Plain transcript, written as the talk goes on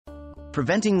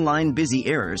Preventing line busy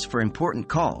errors for important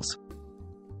calls.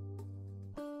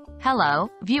 Hello,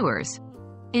 viewers.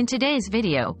 In today's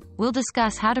video, we'll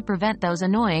discuss how to prevent those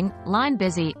annoying, line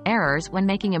busy errors when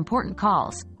making important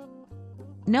calls.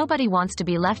 Nobody wants to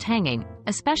be left hanging,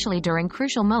 especially during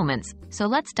crucial moments, so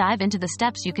let's dive into the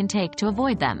steps you can take to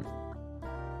avoid them.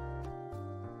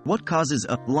 What causes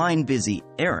a line busy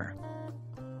error?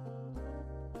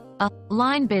 A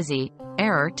line busy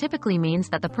error typically means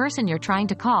that the person you're trying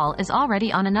to call is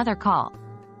already on another call.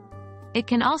 It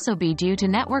can also be due to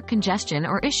network congestion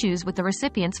or issues with the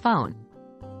recipient's phone.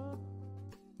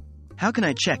 How can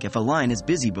I check if a line is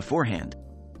busy beforehand?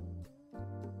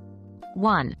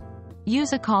 1.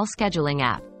 Use a call scheduling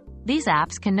app. These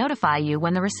apps can notify you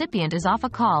when the recipient is off a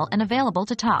call and available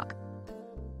to talk.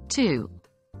 2.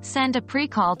 Send a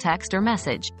pre-call text or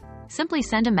message. Simply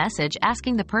send a message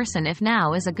asking the person if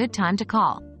now is a good time to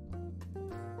call.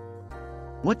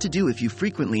 What to do if you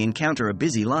frequently encounter a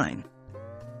busy line?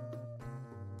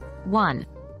 1.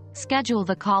 Schedule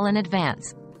the call in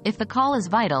advance. If the call is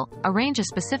vital, arrange a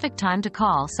specific time to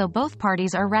call so both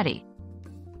parties are ready.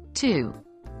 2.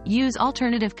 Use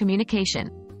alternative communication.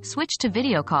 Switch to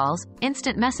video calls,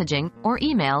 instant messaging, or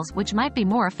emails, which might be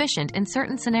more efficient in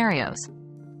certain scenarios.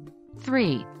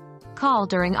 3. Call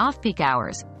during off-peak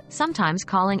hours. Sometimes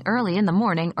calling early in the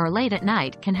morning or late at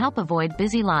night can help avoid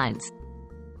busy lines.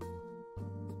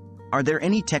 Are there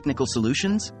any technical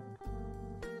solutions?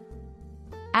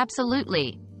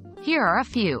 Absolutely. Here are a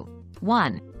few.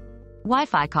 1.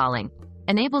 Wi-Fi calling.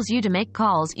 Enables you to make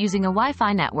calls using a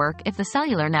Wi-Fi network if the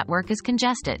cellular network is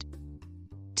congested.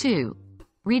 2.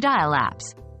 Redial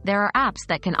apps. There are apps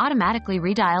that can automatically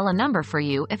redial a number for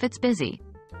you if it's busy.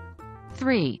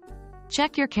 3.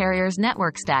 Check your carrier's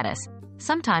network status.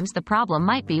 Sometimes the problem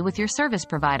might be with your service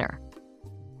provider.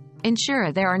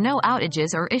 Ensure there are no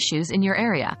outages or issues in your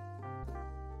area.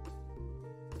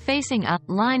 Facing a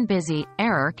line busy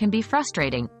error can be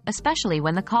frustrating, especially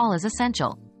when the call is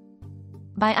essential.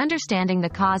 By understanding the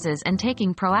causes and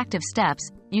taking proactive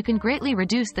steps, you can greatly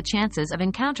reduce the chances of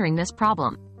encountering this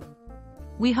problem.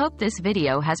 We hope this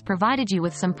video has provided you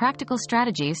with some practical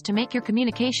strategies to make your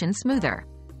communication smoother.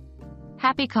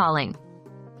 Happy calling!